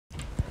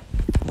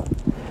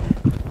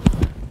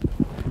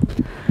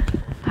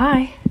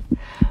Hi,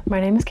 my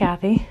name is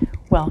Kathy.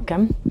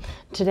 Welcome.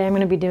 Today I'm going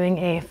to be doing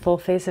a full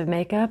face of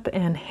makeup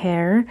and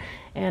hair,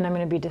 and I'm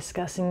going to be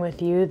discussing with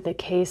you the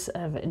case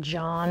of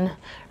John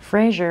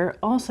Frazier,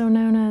 also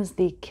known as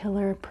the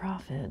Killer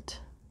Prophet.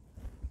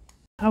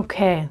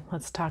 Okay,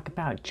 let's talk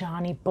about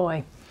Johnny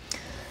boy.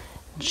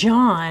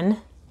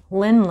 John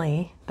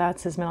Linley,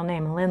 that's his middle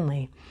name,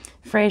 Linley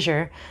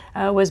Frazier,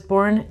 was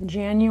born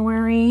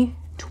January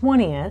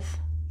 20th.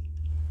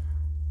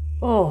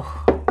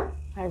 Oh,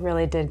 I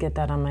really did get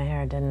that on my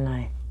hair, didn't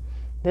I?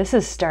 This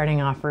is starting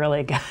off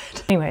really good.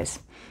 Anyways,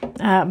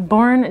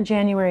 born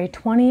January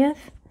 20th,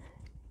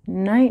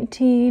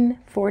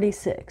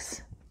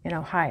 1946 in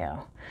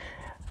Ohio.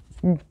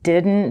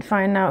 Didn't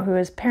find out who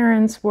his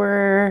parents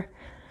were.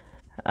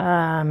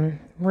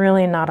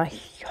 Really not a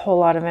whole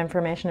lot of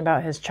information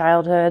about his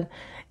childhood.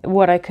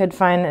 What I could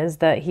find is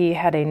that he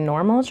had a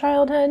normal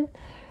childhood,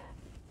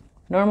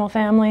 normal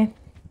family,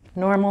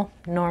 normal.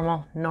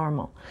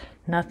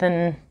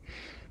 Nothing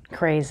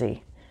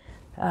crazy,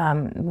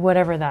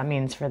 whatever that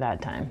means for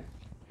that time.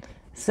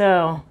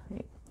 So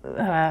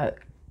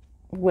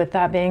with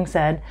that being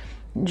said,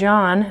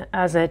 John,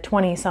 as a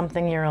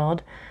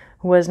 20-something-year-old,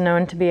 was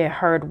known to be a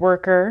hard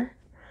worker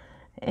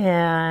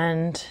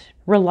and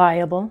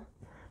reliable,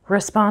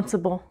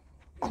 responsible,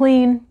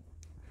 clean,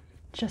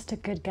 just a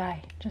good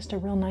guy, just a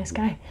real nice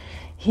guy.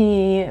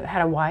 He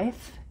had a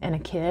wife and a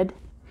kid,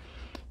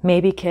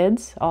 maybe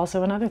kids,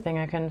 also another thing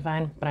I couldn't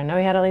find, but I know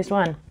he had at least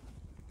one.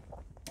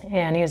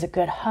 And he was a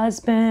good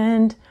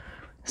husband,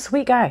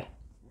 sweet guy,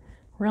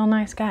 real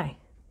nice guy.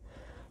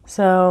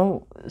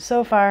 So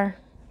far,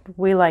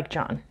 we like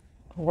John.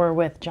 We're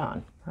with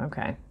John,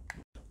 okay.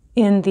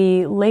 In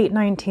the late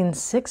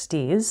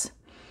 1960s,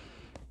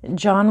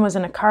 John was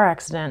in a car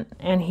accident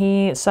and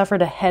he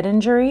suffered a head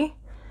injury.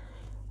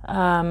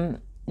 I'm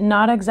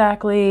not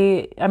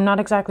exactly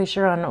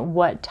sure on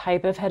what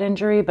type of head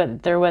injury,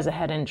 but there was a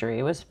head injury.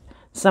 It was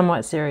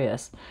somewhat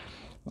serious.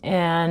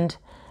 And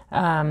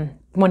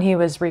when he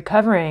was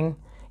recovering,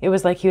 it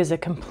was like he was a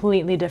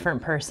completely different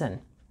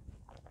person.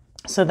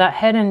 So that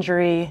head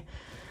injury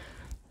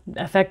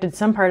affected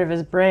some part of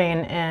his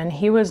brain, and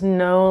he was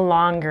no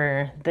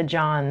longer the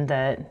John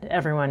that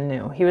everyone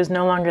knew. He was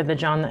no longer the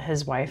John that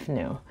his wife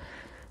knew.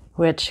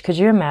 Which, could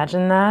you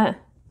imagine that?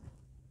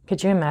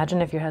 Could you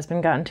imagine if your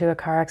husband got into a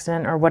car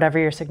accident or whatever,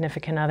 your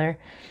significant other,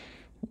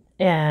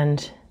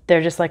 and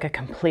they're just like a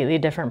completely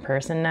different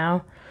person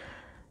now?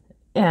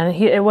 And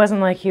it wasn't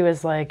like he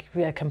was like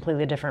a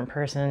completely different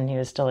person. He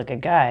was still a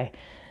good guy.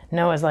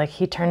 No, it was like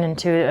he turned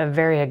into a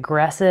very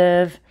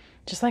aggressive,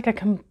 just like a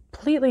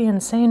completely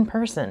insane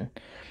person.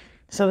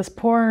 So this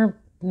poor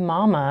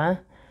mama,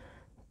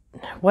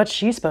 what's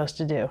she supposed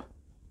to do?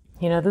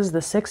 You know, this is the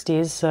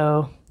 60s,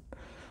 so,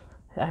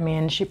 I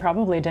mean, she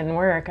probably didn't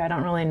work. I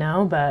don't really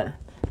know, but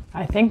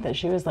I think that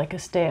she was like a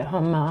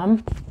stay-at-home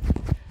mom.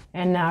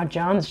 And now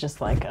John's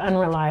just like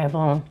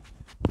unreliable.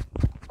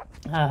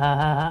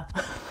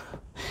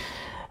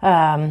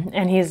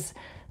 And he's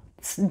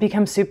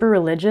become super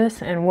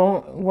religious and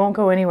won't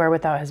go anywhere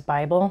without his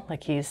Bible.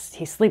 Like he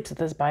sleeps with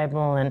his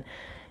Bible, and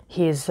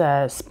he's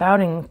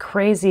spouting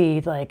crazy,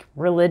 like,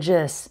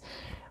 religious,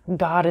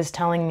 God is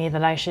telling me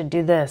that I should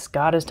do this,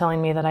 God is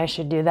telling me that I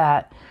should do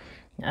that.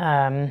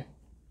 And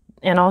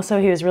also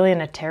he was really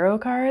into tarot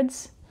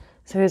cards.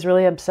 So he was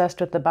really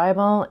obsessed with the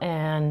Bible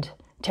and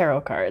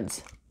tarot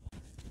cards.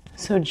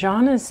 So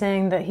John is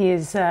saying that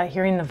he's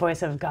hearing the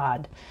voice of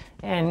God.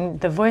 And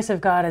the voice of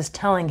God is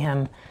telling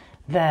him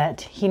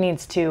that he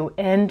needs to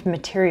end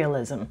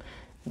materialism.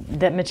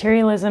 That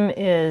materialism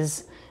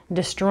is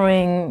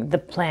destroying the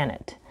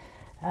planet,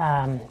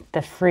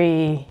 the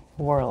free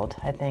world,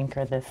 I think,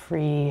 or the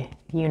free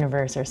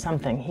universe or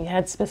something. He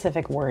had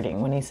specific wording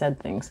when he said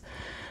things.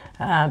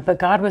 But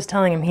God was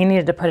telling him he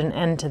needed to put an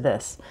end to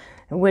this,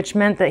 which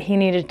meant that he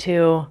needed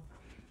to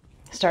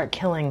start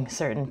killing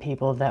certain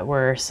people that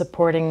were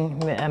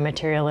supporting a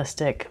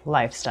materialistic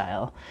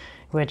lifestyle,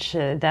 which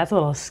that's a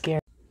little scary.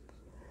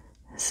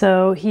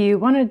 So he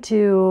wanted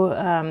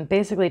to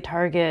basically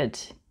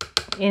target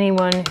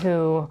anyone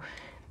who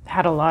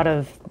had a lot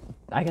of,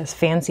 I guess,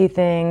 fancy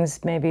things,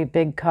 maybe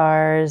big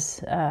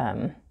cars,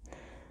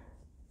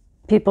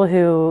 people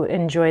who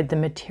enjoyed the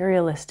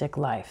materialistic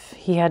life.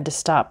 He had to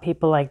stop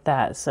people like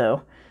that.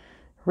 So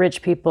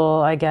rich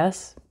people, I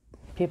guess,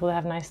 people that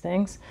have nice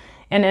things.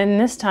 And in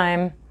this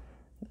time,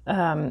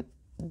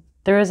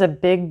 there is a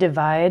big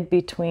divide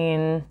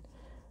between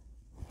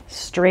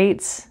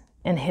straights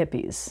and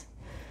hippies.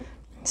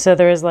 So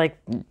there is, like,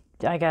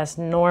 I guess,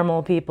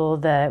 normal people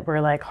that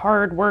were like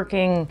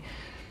hardworking,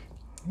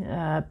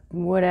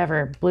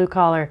 whatever, blue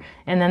collar.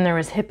 And then there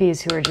was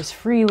hippies who were just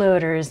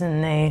freeloaders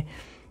and they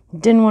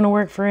didn't want to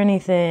work for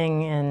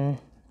anything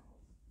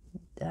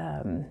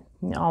and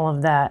all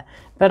of that.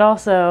 But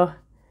also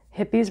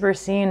hippies were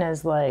seen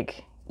as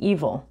like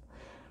evil,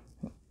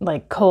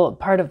 like cult,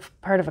 part of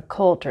a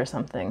cult or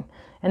something.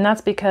 And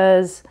that's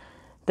because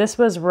this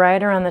was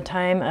right around the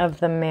time of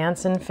the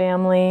Manson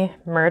family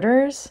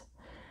murders.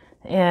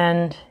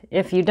 And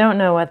if you don't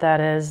know what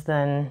that is,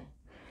 then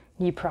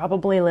you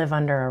probably live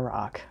under a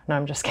rock. No,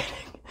 I'm just kidding.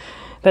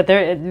 But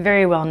they're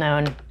very well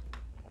known.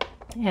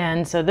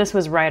 And so this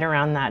was right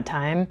around that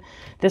time.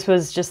 This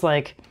was just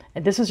like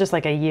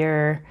a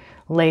year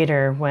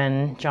later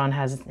when John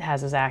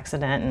has his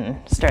accident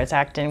and starts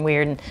acting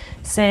weird and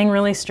saying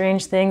really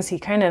strange things. He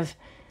kind of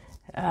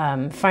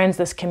finds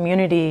this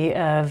community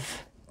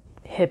of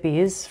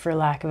hippies, for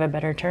lack of a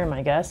better term,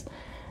 I guess,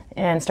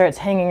 and starts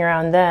hanging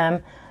around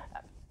them.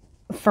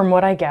 From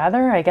what I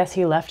gather, I guess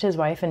he left his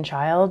wife and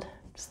child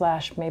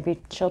 / maybe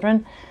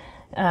children,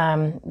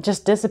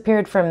 just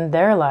disappeared from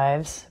their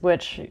lives,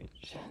 which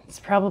is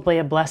probably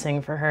a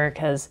blessing for her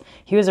because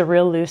he was a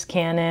real loose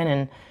cannon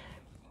and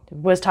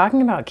was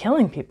talking about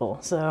killing people.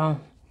 So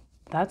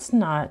that's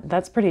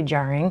pretty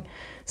jarring.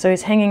 So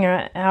he's hanging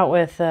out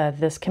with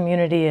this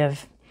community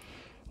of,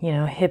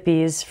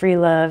 hippies, free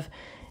love.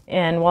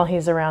 And while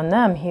he's around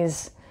them,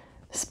 he's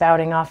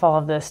spouting off all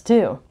of this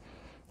too.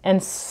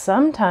 And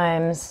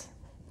sometimes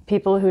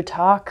people who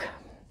talk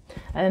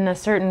in a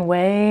certain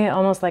way,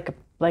 almost like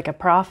a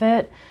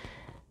prophet,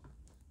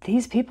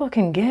 these people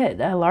can get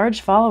a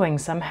large following.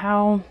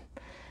 Somehow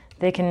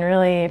they can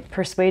really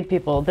persuade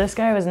people. This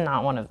guy was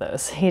not one of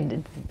those.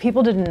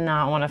 People did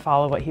not want to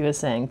follow what he was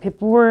saying.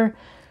 People were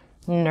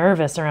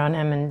nervous around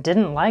him and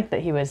didn't like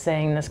that he was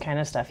saying this kind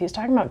of stuff. He was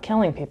talking about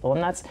killing people,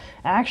 and that's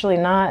actually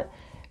not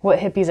what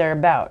hippies are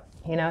about.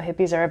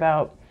 Hippies are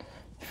about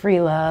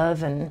free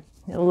love and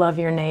love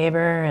your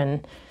neighbor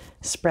and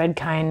spread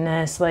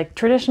kindness. Like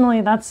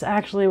traditionally, that's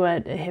actually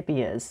what a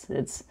hippie is.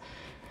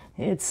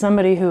 It's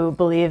somebody who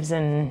believes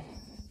in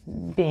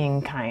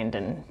being kind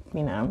and,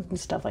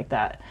 stuff like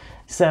that.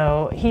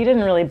 So he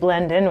didn't really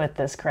blend in with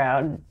this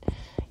crowd,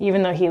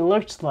 even though he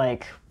looked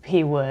like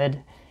he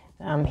would.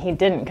 He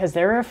didn't, because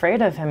they were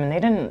afraid of him,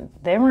 and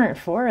they weren't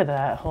for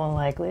that whole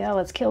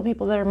let's kill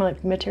people that are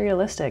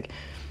materialistic.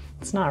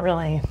 It's not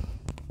really,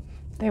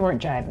 they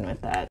weren't jiving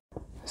with that.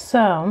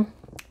 So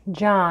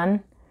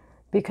John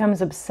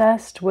becomes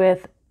obsessed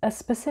with a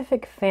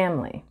specific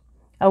family,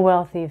 a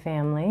wealthy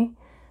family.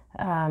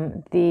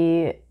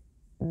 The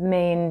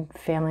main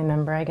family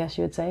member, I guess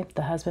you would say,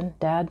 the husband,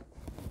 dad.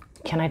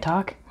 Can I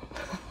talk?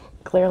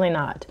 Clearly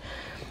not.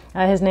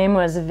 His name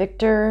was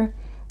Victor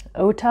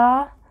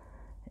Ota,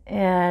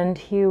 and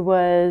he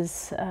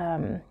was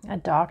a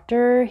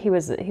doctor. He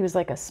was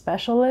like a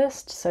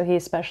specialist, so he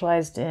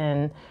specialized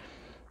in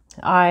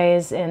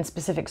eyes and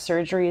specific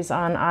surgeries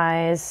on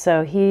eyes.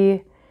 So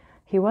he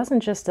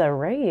wasn't just a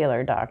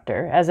regular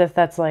doctor, as if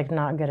that's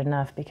not good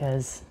enough,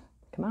 because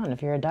come on,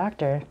 if you're a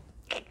doctor,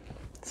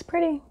 it's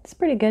pretty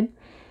good.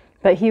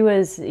 But he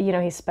was,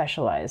 he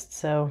specialized.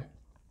 So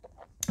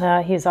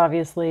he's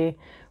obviously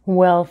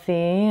wealthy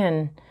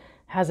and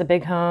has a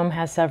big home,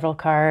 has several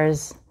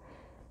cars.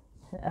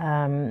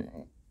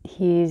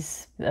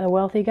 He's a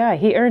wealthy guy.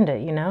 He earned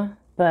it,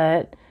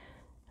 but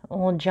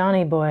old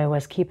Johnny boy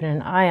was keeping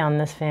an eye on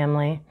this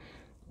family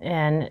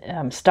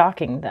and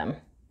stalking them.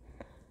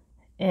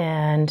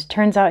 And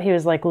turns out he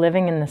was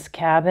living in this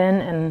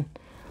cabin, and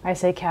I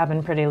say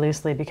cabin pretty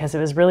loosely because it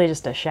was really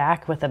just a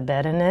shack with a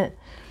bed in it.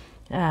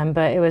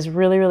 But it was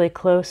really, really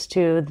close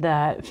to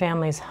that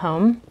family's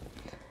home.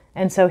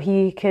 And so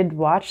he could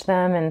watch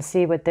them and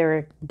see what they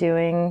were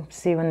doing,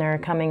 see when they were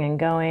coming and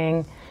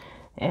going.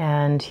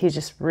 And he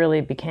just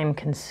really became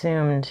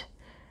consumed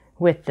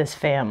with this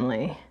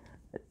family,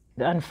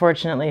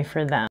 unfortunately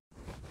for them.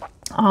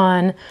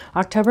 On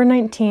October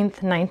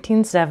 19th,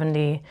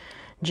 1970,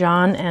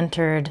 John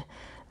entered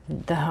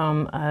the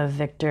home of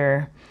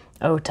Victor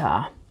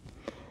Ota.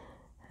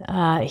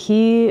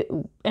 He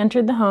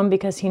entered the home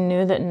because he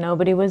knew that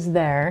nobody was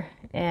there,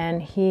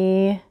 and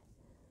he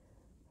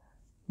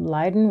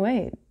lied in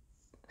wait.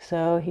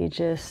 So he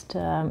just,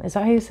 is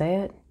that how you say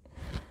it?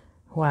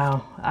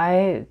 Wow,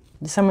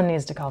 someone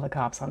needs to call the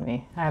cops on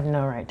me. I have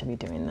no right to be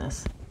doing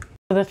this.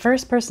 So the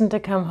first person to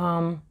come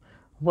home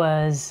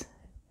was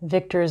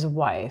Victor's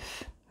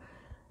wife,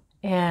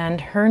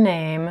 and her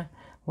name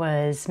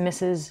was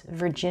Mrs.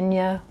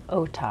 Virginia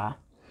Ota.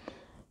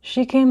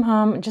 She came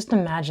home, just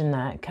imagine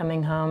that,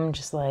 coming home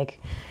just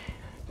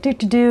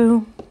put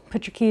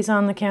your keys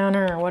on the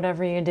counter or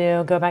whatever you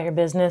do, go about your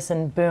business,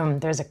 and boom,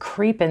 there's a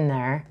creep in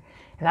there.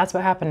 And that's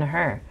what happened to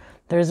her.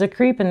 There's a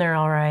creep in there,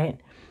 all right.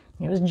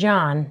 It was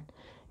John,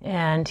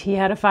 and he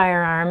had a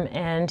firearm,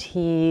 and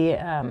he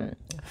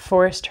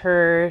forced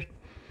her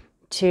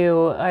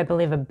to, I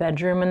believe, a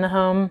bedroom in the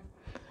home,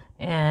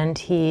 and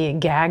he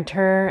gagged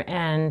her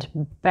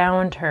and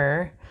bound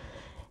her.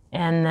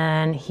 And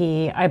then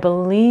I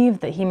believe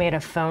that he made a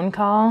phone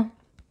call,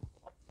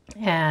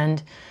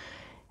 and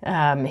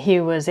he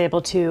was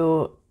able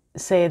to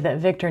say that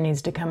Victor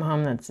needs to come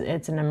home,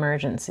 it's an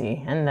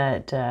emergency, and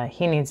that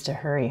he needs to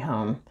hurry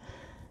home.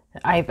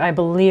 I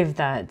believe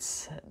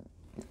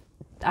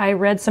I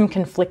read some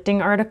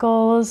conflicting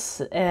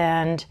articles,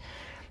 and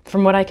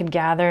from what I could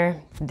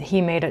gather, he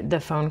made the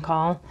phone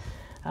call.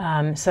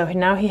 So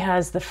now he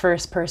has the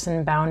first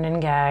person bound and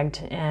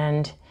gagged,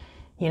 and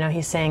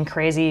he's saying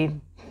crazy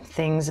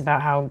things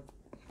about how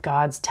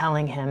God's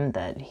telling him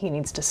that he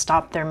needs to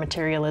stop their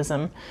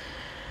materialism.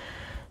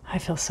 I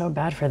feel so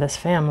bad for this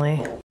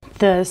family.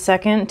 The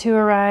second to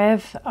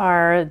arrive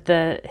are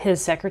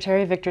his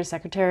secretary, Victor's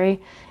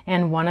secretary,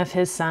 and one of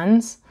his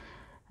sons.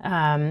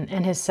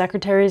 And his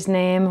secretary's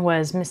name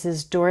was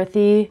Mrs.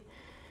 Dorothy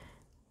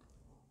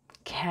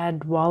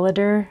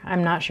Cadwallader.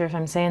 I'm not sure if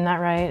I'm saying that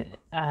right.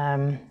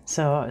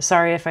 So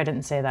sorry if I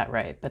didn't say that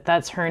right, but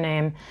that's her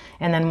name.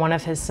 And then one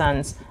of his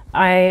sons.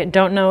 I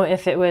don't know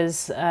if it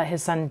was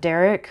his son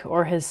Derek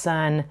or his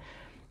son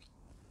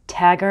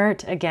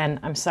Taggart. Again,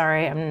 I'm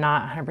sorry, I'm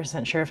not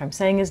 100% sure if I'm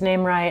saying his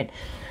name right.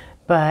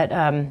 But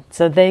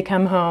so they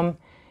come home.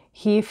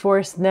 He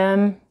forced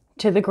them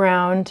to the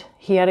ground.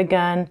 He had a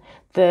gun.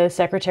 The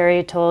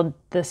secretary told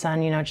the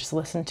son, just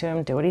listen to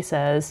him, do what he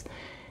says.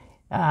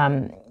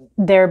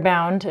 They're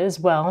bound as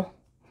well.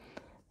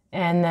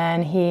 And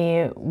then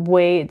he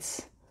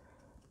waits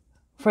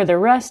for the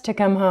rest to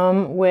come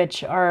home,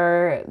 which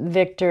are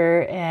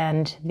Victor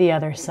and the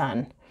other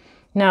son.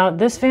 Now,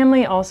 this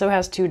family also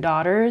has 2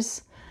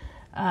 daughters,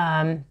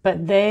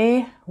 but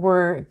they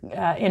were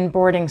in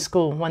boarding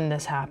school when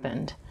this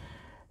happened.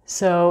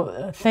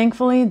 So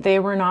thankfully, they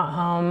were not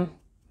home,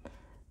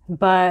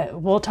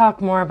 but we'll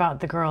talk more about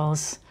the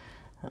girls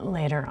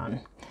later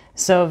on.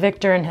 So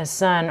Victor and his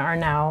son are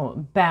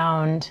now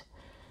bound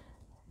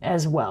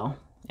as well.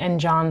 And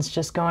John's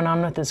just going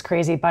on with this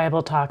crazy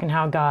Bible talk and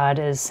how God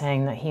is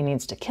saying that he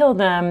needs to kill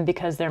them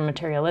because they're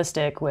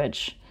materialistic,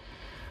 which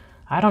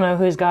I don't know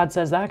whose God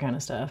says that kind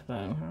of stuff, but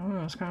I don't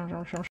know, it's kind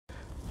of...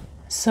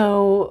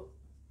 So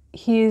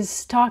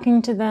he's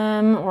talking to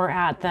them or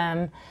at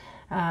them.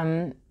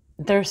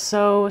 They're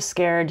so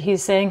scared.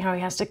 He's saying how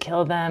he has to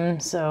kill them,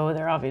 so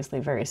they're obviously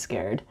very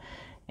scared.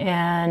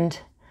 And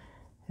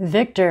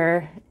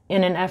Victor,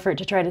 in an effort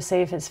to try to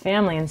save his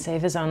family and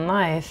save his own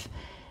life,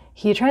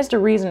 he tries to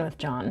reason with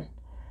John.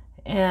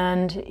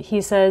 And he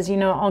says,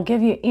 I'll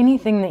give you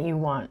anything that you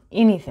want,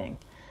 anything.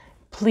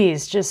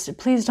 Please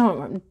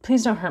don't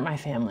hurt my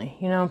family.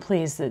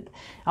 Please,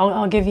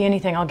 I'll give you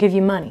anything. I'll give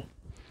you money.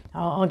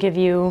 I'll give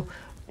you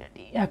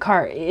a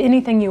car,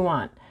 anything you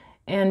want.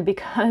 And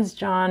because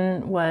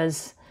John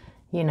was,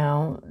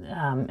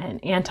 an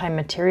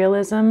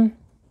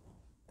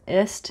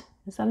anti-materialism-ist,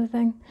 is that a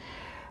thing?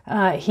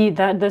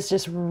 This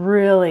just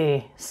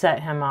really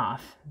set him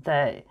off,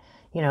 that,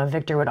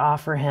 Victor would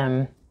offer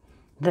him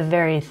the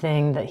very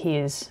thing that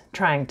he's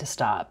trying to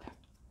stop.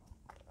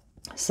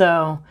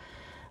 So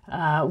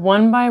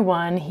one by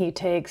one, he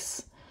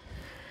takes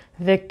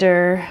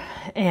Victor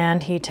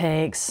and he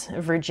takes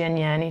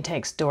Virginia and he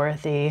takes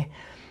Dorothy.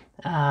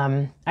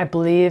 I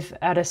believe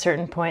at a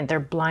certain point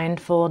they're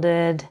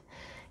blindfolded.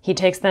 He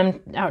takes them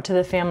out to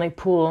the family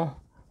pool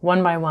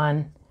one by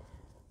one.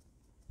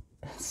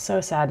 It's so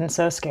sad and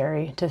so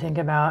scary to think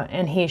about.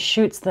 And he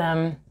shoots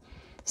them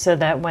so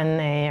that when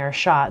they are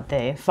shot,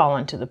 they fall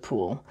into the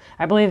pool.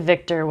 I believe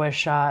Victor was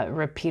shot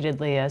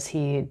repeatedly as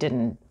he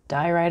didn't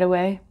die right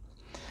away.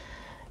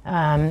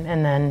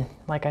 And then,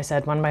 like I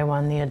said, one by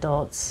one, the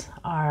adults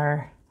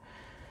are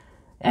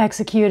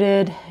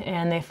executed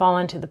and they fall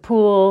into the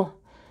pool.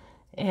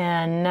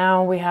 And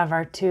now we have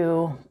our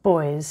 2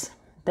 boys.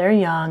 They're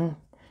young,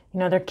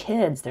 they're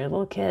kids, they're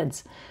little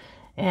kids.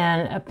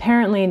 And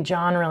apparently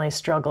John really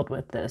struggled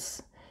with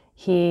this.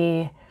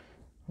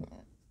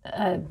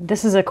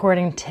 This is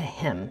according to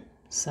him.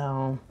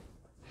 So,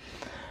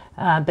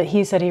 but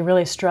he said he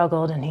really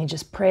struggled and he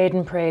just prayed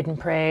and prayed and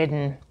prayed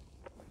and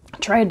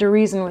tried to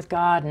reason with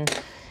God and,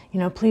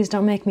 please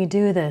don't make me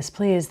do this.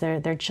 Please,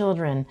 they're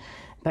children.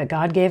 But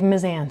God gave him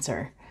his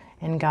answer.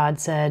 And God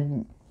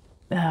said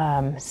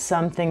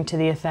something to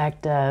the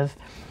effect of,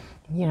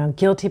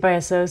 guilty by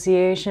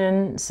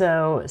association.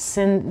 So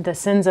the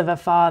sins of a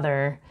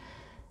father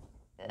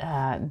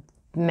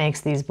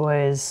makes these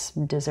boys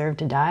deserve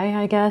to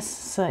die, I guess.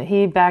 So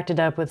he backed it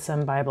up with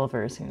some Bible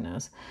verse, who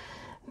knows.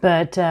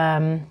 But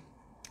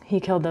he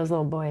killed those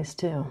little boys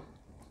too,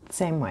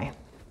 same way.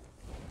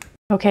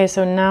 Okay,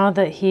 so now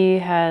that he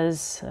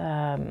has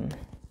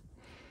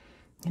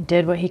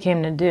did what he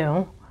came to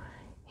do,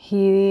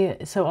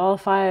 so all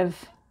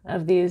 5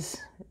 of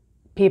these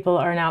people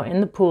are now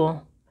in the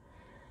pool.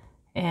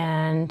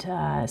 And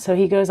so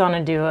he goes on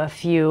to do a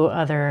few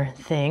other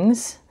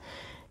things.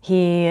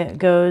 He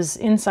goes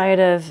inside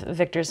of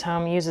Victor's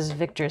home, uses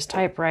Victor's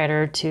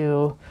typewriter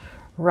to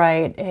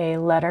write a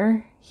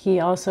letter.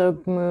 He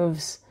also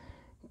moves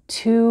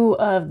 2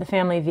 of the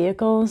family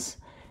vehicles,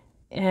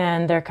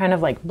 and they're kind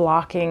of like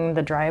blocking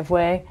the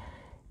driveway.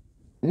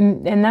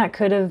 And that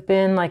could have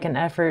been like an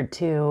effort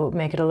to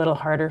make it a little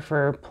harder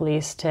for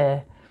police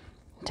to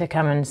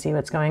come and see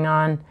what's going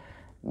on.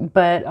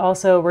 But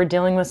also we're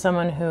dealing with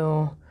someone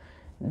who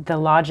the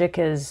logic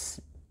is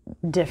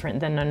different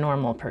than a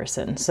normal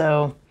person.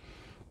 So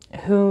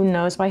who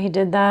knows why he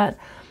did that?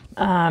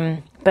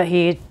 But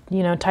he,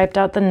 typed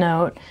out the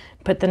note,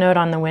 put the note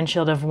on the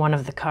windshield of one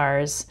of the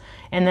cars,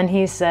 and then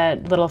he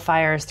set little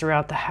fires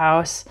throughout the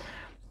house.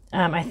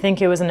 I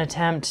think it was an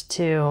attempt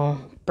to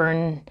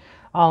burn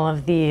all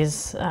of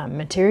these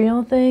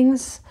material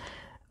things,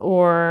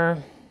 or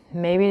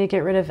maybe to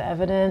get rid of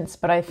evidence,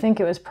 but I think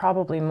it was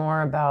probably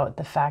more about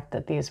the fact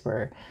that these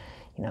were,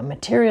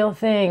 material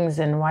things,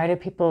 and why do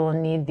people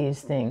need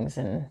these things?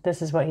 And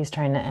this is what he's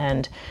trying to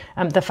end.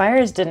 The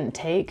fires didn't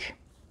take.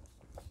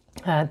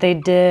 They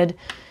did,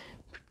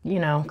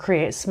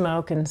 create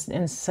smoke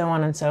and so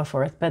on and so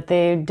forth, but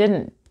they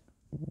didn't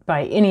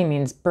by any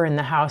means burn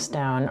the house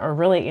down or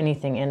really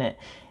anything in it.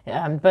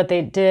 But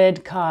they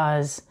did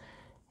cause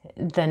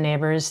the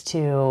neighbors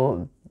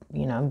to,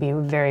 be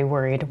very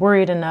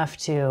worried enough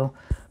to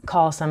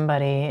call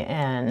somebody.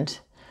 And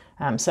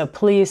so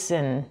police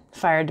and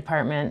fire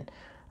department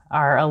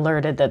are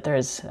alerted that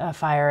there's a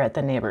fire at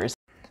the neighbors.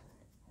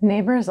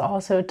 Neighbors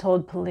also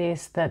told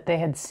police that they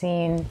had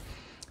seen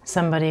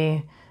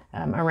somebody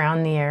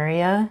around the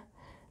area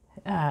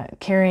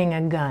carrying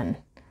a gun,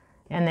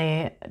 and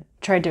they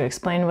tried to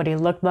explain what he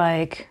looked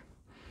like.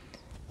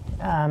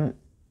 And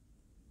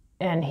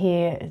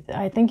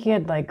I think he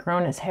had like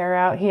grown his hair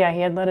out. He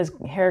had let his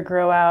hair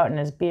grow out and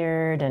his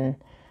beard, and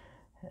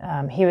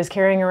he was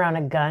carrying around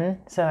a gun.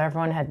 So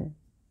everyone had,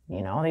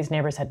 all these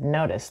neighbors had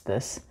noticed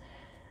this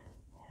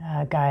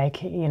guy,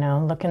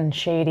 looking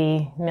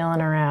shady,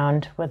 milling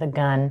around with a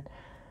gun.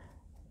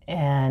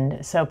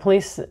 And so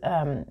police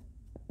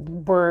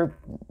were,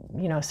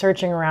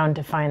 searching around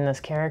to find this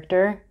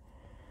character.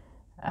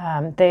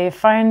 They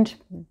find,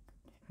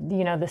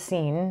 the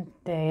scene.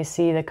 They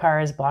see the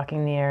cars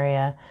blocking the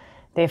area.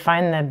 They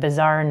find the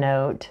bizarre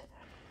note.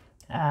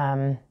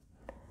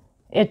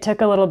 It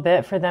took a little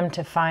bit for them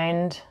to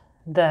find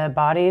the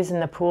bodies in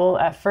the pool.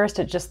 At first,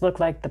 it just looked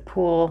like the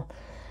pool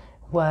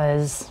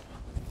was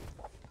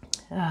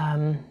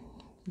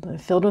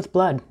filled with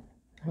blood.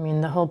 I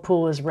mean, the whole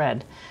pool was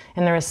red,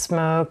 and there was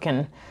smoke,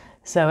 and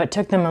so it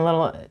took them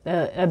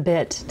a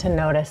bit to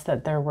notice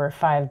that there were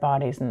 5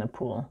 bodies in the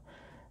pool.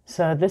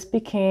 So this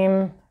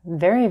became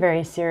very,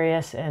 very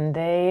serious, and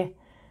the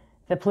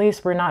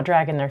police were not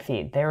dragging their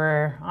feet. They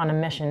were on a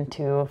mission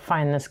to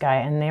find this guy,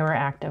 and they were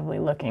actively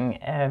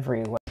looking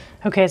everywhere.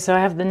 Okay, so I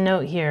have the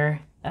note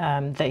here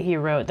that he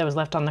wrote that was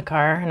left on the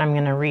car, and I'm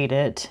going to read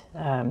it.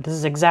 This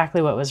is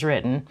exactly what was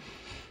written.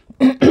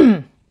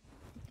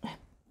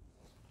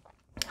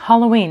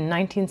 Halloween,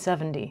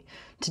 1970.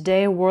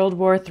 Today, World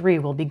War III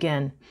will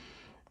begin.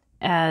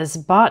 As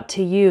bought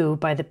to you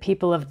by the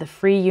people of the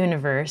free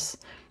universe,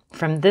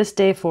 from this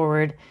day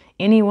forward,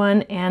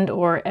 anyone and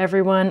or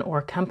everyone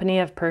or company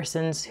of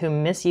persons who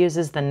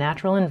misuses the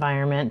natural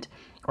environment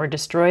or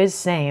destroys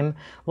same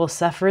will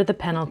suffer the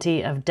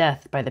penalty of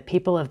death by the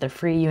people of the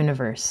free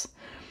universe.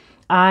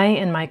 I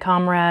and my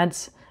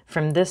comrades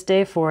from this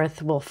day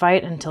forth will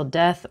fight until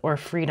death or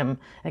freedom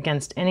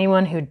against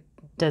anyone who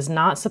does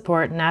not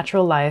support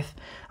natural life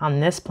on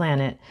this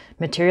planet.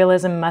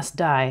 Materialism must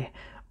die,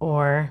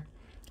 or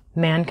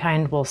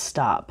mankind will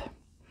stop.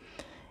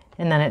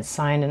 And then it's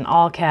signed in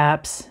all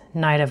caps: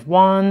 Knight of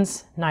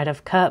Wands, Knight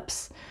of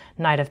Cups,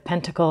 Knight of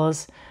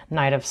Pentacles,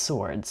 Knight of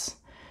Swords.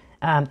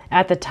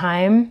 At the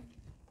time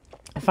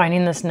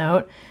finding this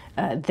note,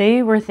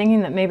 they were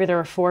thinking that maybe there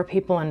were 4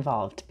 people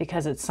involved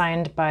because it's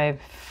signed by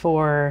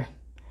 4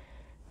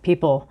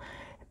 people.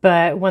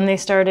 But when they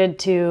started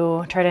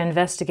to try to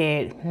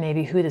investigate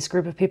maybe who this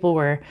group of people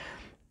were,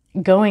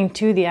 going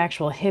to the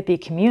actual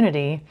hippie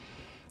community,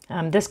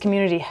 this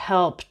community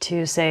helped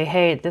to say,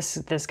 hey,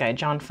 this guy,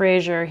 John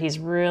Frazier, he's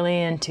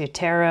really into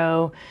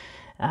tarot.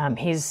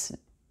 He's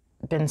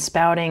been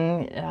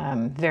spouting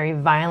very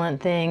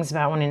violent things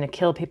about wanting to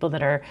kill people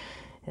that are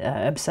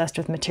obsessed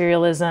with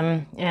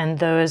materialism. And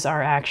those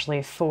are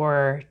actually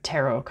 4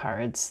 tarot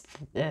cards.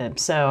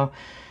 So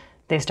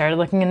they started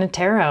looking into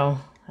tarot,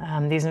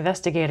 these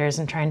investigators,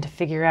 and trying to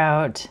figure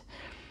out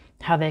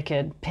how they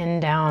could pin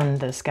down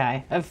this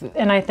guy.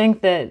 And I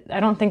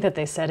don't think that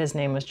they said his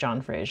name was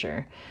John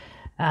Frazier.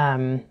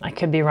 I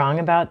could be wrong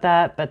about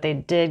that, but they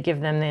did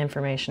give them the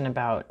information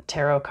about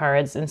tarot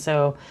cards. And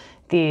so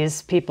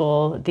these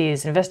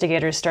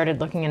investigators started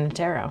looking into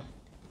tarot,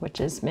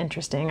 which is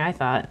interesting, I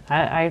thought.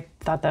 I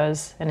thought that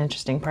was an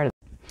interesting part of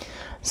it.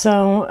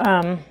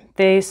 So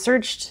they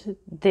searched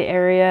the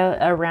area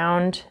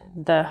around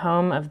the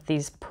home of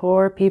these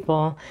poor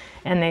people,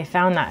 and they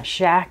found that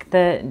shack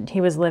that he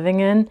was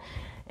living in,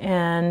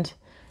 and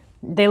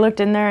they looked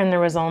in there, and there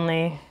was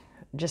only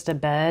just a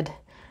bed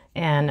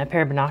and a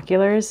pair of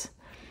binoculars.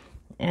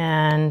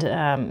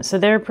 And so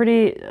they're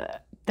pretty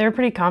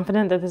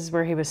confident that this is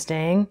where he was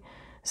staying.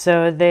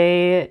 So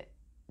they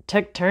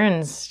took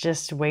turns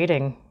just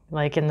waiting,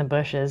 like in the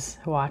bushes,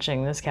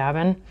 watching this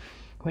cabin,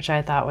 which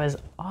I thought was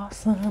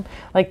awesome.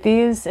 Like,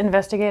 these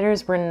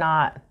investigators were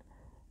not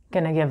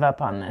gonna give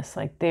up on this.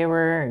 Like, they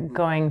were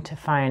going to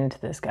find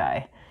this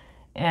guy.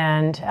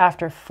 And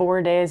after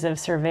 4 days of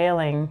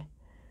surveilling,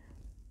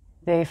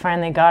 they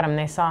finally got him.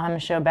 They saw him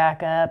show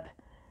back up,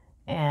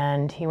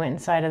 and he went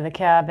inside of the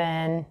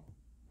cabin,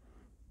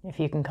 if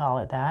you can call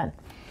it that.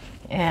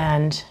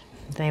 And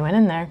they went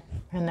in there,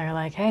 and they're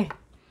like, hey,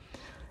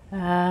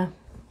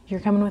 you're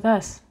coming with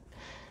us.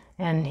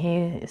 And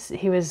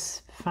he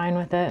was fine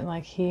with it.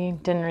 Like, he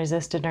didn't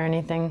resist it or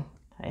anything.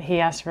 He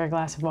asked for a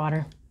glass of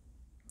water,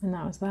 and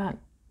that was that.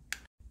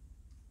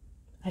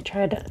 I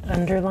tried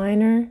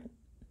underliner.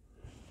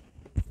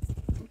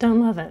 Don't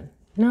love it.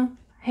 No,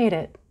 Hate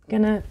it.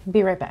 Gonna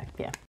be right back.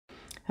 Yeah.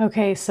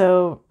 Okay,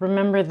 so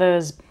remember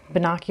those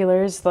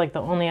binoculars, like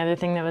the only other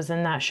thing that was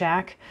in that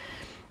shack?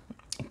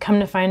 Come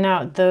to find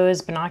out,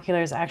 those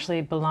binoculars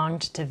actually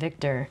belonged to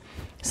Victor.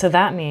 So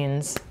that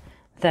means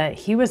that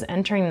he was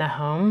entering the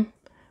home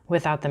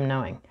without them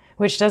knowing,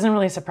 which doesn't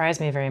really surprise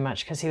me very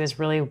much because he was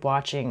really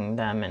watching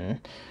them and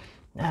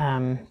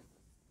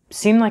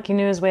seemed like he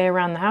knew his way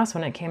around the house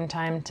when it came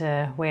time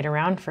to wait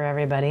around for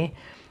everybody.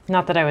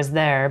 Not that I was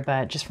there,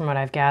 but just from what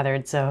I've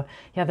gathered. So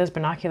yeah, those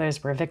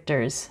binoculars were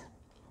Victor's.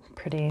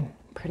 Pretty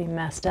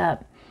messed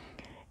up.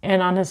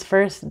 And on the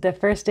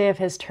first day of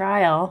his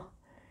trial,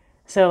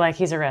 so like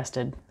he's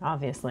arrested,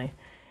 obviously,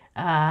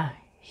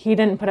 he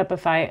didn't put up a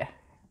fight.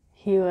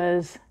 He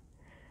was,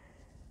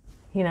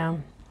 you know,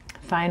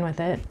 fine with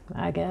it,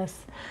 I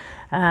guess.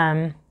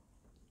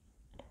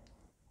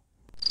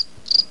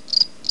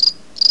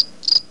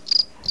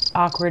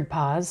 Awkward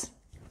pause.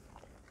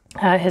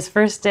 His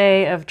first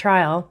day of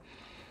trial,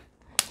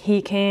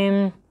 he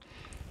came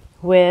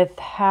with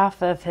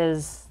half of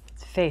his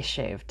face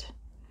shaved.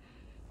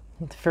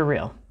 For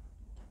real.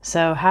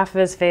 So half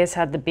of his face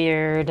had the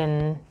beard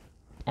and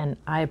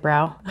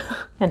eyebrow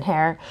and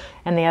hair,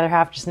 and the other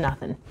half just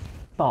nothing.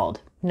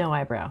 Bald. No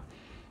eyebrow.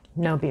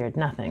 No beard.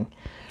 Nothing.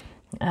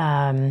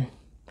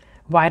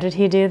 Why did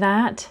he do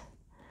that?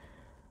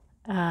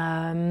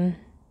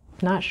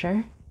 Not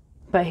sure.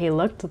 But he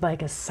looked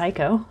like a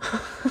psycho.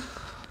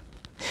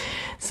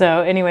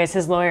 So anyways,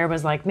 his lawyer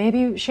was like,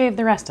 maybe shave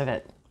the rest of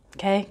it,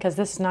 okay? Because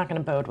this is not going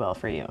to bode well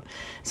for you.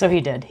 So he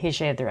did. He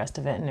shaved the rest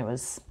of it, and he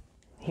was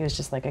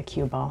just like a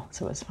cue ball,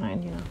 so it was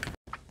fine, you know.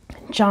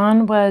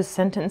 John was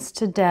sentenced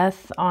to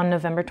death on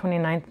November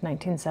 29th,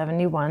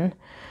 1971.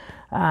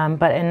 But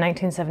in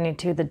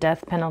 1972, the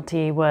death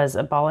penalty was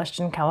abolished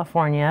in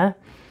California.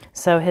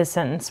 So his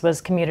sentence was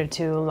commuted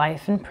to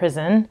life in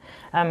prison.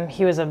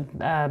 He was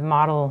a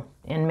model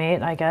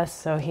inmate, I guess,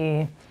 so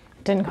he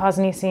didn't cause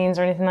any scenes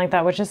or anything like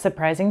that, which is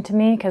surprising to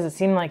me because it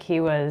seemed like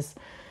he was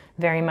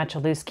very much a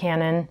loose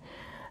cannon.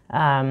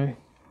 But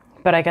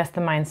I guess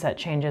the mindset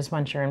changes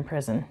once you're in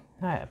prison.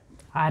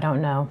 I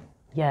don't know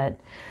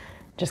yet.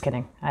 Just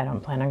kidding. I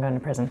don't plan on going to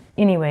prison.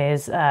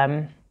 Anyways,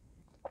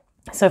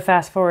 so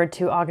fast forward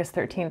to August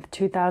 13th,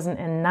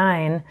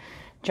 2009,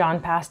 John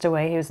passed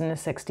away. He was in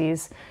his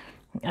 60s.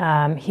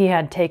 He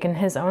had taken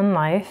his own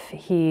life.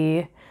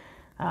 He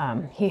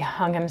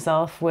hung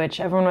himself, which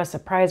everyone was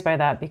surprised by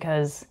that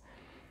because,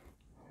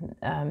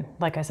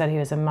 like I said, he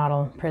was a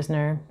model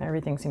prisoner.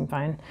 Everything seemed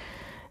fine,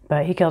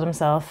 but he killed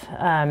himself.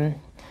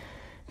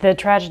 The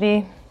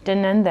tragedy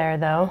didn't end there,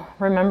 though.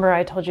 Remember,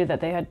 I told you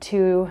that they had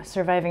 2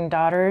 surviving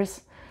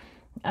daughters.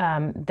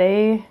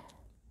 They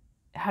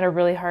had a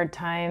really hard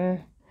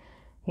time,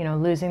 you know,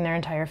 losing their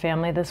entire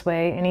family this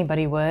way.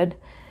 Anybody would,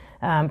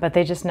 but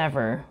they just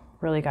never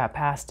really got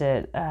past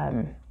it.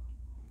 In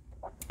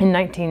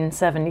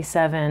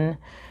 1977,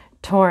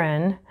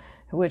 Torrin,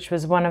 which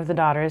was one of the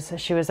daughters,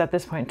 she was at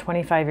this point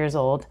 25 years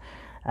old,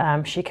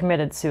 she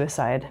committed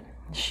suicide.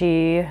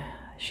 She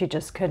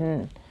just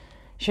couldn't,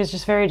 she was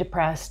just very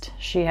depressed.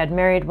 She had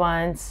married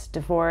once,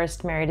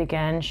 divorced, married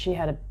again. She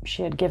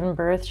had given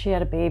birth, she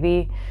had a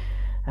baby,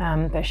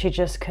 but she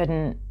just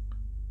couldn't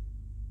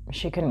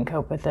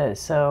cope with it.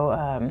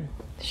 So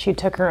she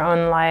took her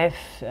own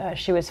life.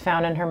 She was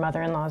found in her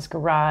mother-in-law's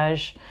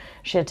garage.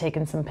 She had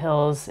taken some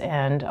pills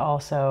and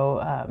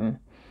also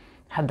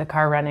had the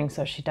car running,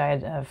 so she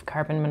died of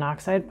carbon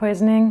monoxide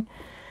poisoning.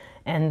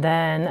 And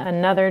then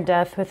another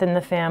death within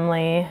the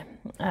family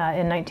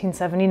in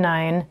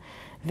 1979.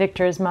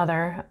 Victor's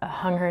mother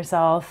hung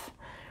herself.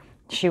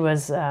 She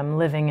was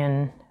living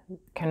in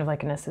kind of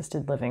like an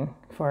assisted living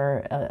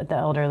for the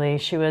elderly.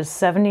 She was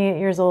 78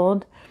 years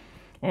old,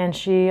 and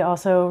she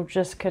also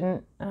just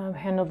couldn't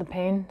handle the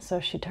pain, so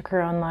she took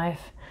her own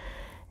life.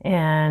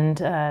 And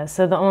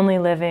so the only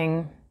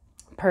living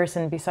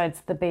person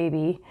besides the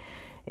baby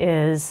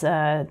is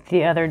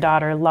the other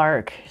daughter,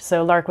 Lark.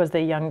 So Lark was the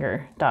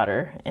younger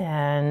daughter,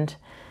 and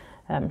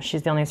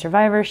she's the only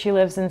survivor. She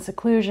lives in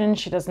seclusion.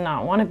 She does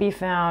not want to be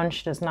found.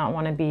 She does not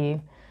want to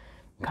be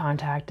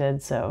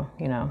contacted. So,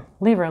 you know,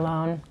 leave her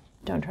alone.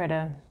 Don't try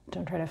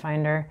to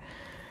find her.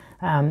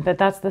 But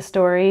that's the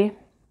story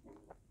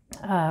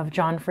of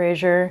John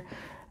Frazier.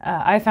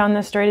 I found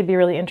this story to be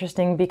really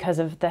interesting because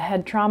of the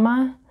head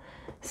trauma.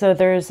 So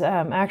there's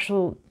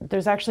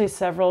actually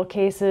several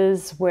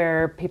cases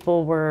where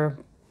people were,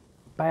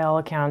 by all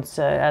accounts,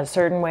 a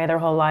certain way their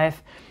whole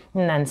life,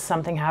 and then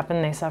something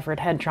happened, they suffered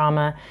head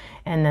trauma,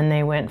 and then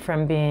they went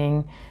from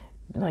being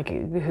like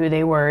who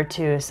they were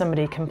to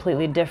somebody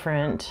completely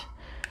different.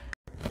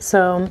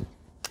 So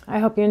I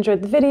hope you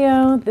enjoyed the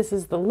video. This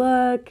is the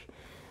look.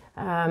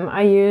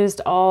 I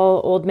used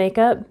all old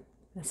makeup.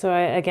 So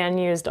I again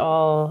used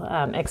all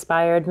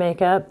expired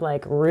makeup,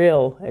 like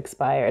real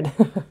expired.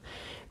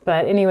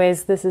 But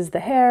anyways, this is the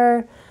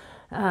hair.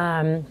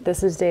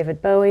 This is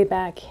David Bowie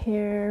back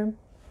here.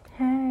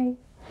 Hey.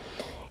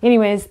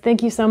 Anyways,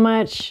 thank you so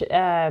much.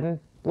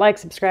 Like,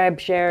 subscribe,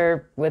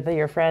 share with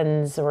your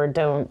friends, or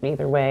don't,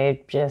 either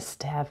way.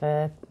 Just have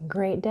a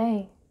great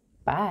day.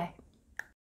 Bye.